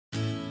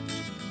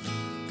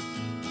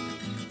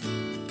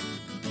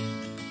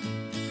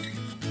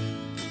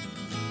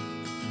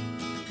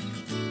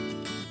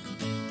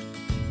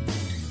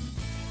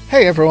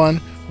Hey everyone,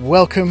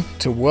 welcome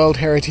to World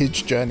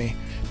Heritage Journey.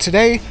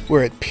 Today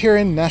we're at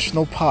Pirin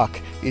National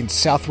Park in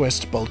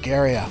southwest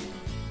Bulgaria.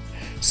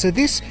 So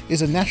this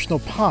is a national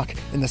park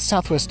in the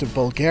southwest of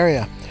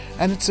Bulgaria,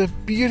 and it's a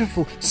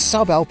beautiful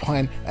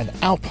sub-alpine and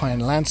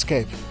alpine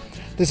landscape.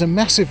 There's a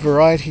massive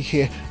variety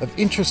here of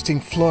interesting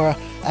flora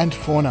and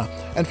fauna,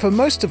 and for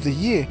most of the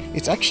year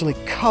it's actually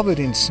covered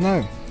in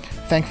snow.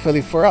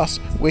 Thankfully for us,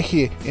 we're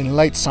here in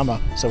late summer,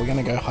 so we're going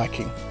to go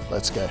hiking.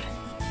 Let's go.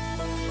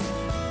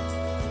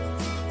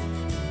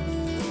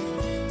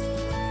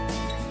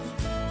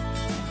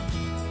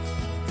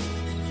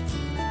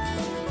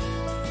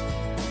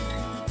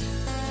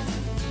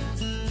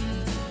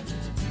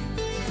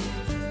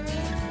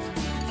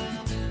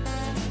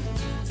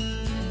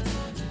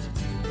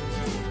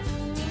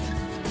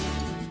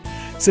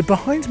 So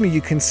behind me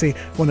you can see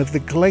one of the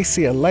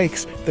glacier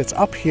lakes that's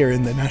up here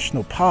in the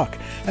national park,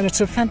 and it's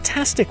a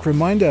fantastic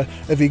reminder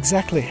of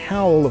exactly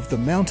how all of the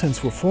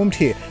mountains were formed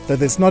here, though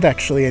there's not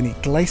actually any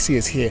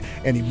glaciers here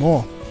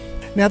anymore.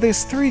 Now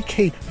there's three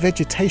key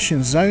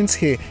vegetation zones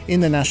here in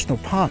the national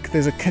park.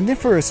 There's a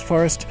coniferous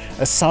forest,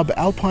 a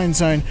sub-alpine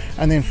zone,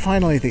 and then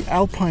finally the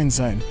alpine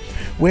zone.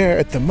 We're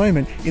at the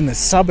moment in the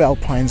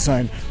sub-alpine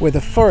zone, where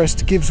the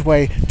forest gives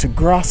way to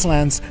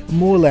grasslands,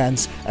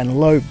 moorlands and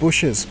low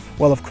bushes,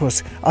 while of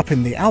course up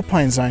in the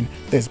alpine zone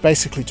there's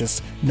basically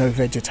just no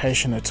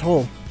vegetation at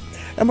all.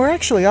 And we're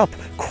actually up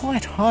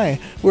quite high.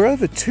 We're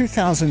over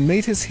 2,000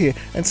 meters here,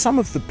 and some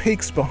of the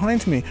peaks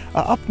behind me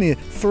are up near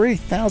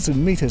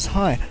 3,000 meters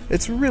high.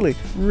 It's a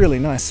really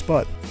nice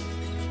spot.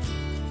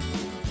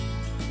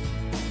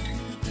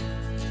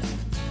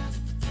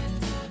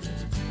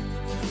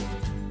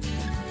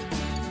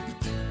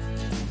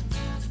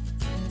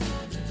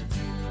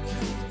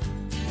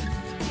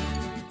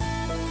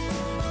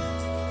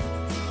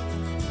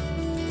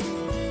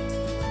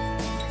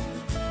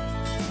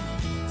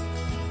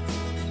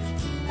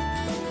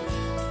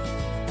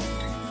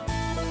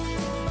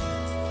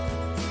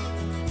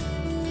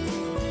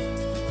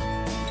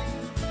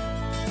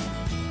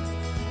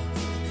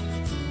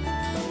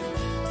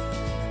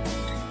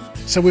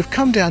 So we've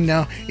come down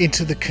now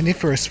into the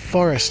coniferous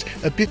forest,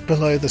 a bit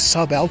below the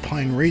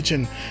sub-alpine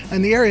region,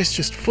 and the area is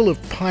just full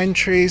of pine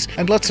trees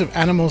and lots of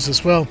animals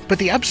as well. But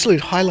the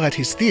absolute highlight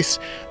is this,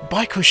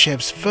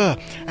 Bykushev's fir,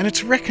 and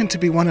it's reckoned to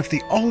be one of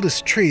the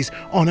oldest trees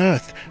on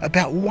Earth,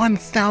 about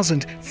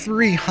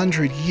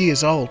 1,300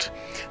 years old.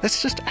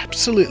 That's just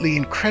absolutely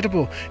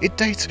incredible. It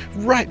dates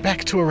right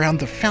back to around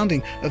the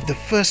founding of the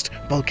First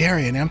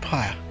Bulgarian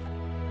Empire.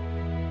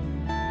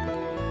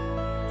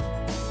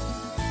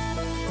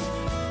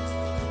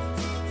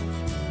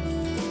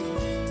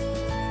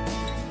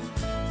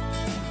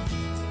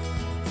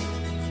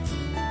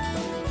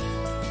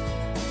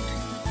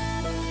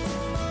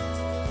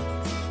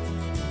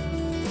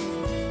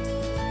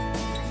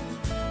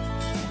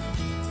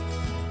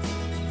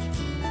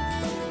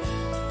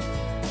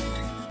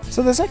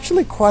 So there's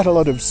actually quite a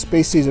lot of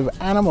species of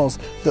animals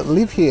that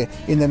live here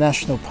in the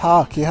national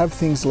park. You have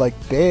things like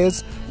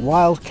bears,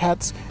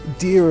 wildcats,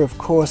 deer of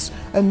course,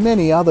 and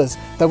many others,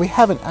 though we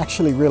haven't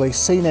actually really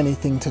seen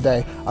anything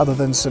today other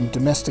than some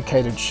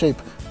domesticated sheep,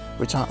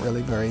 which aren't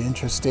really very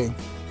interesting.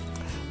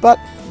 But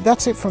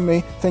that's it from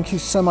me. Thank you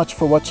so much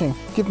for watching.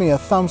 Give me a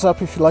thumbs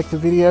up if you liked the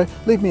video,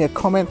 leave me a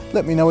comment,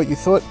 let me know what you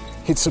thought.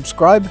 Hit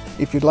subscribe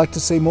if you'd like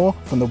to see more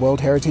from the World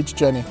Heritage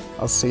Journey.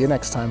 I'll see you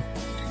next time.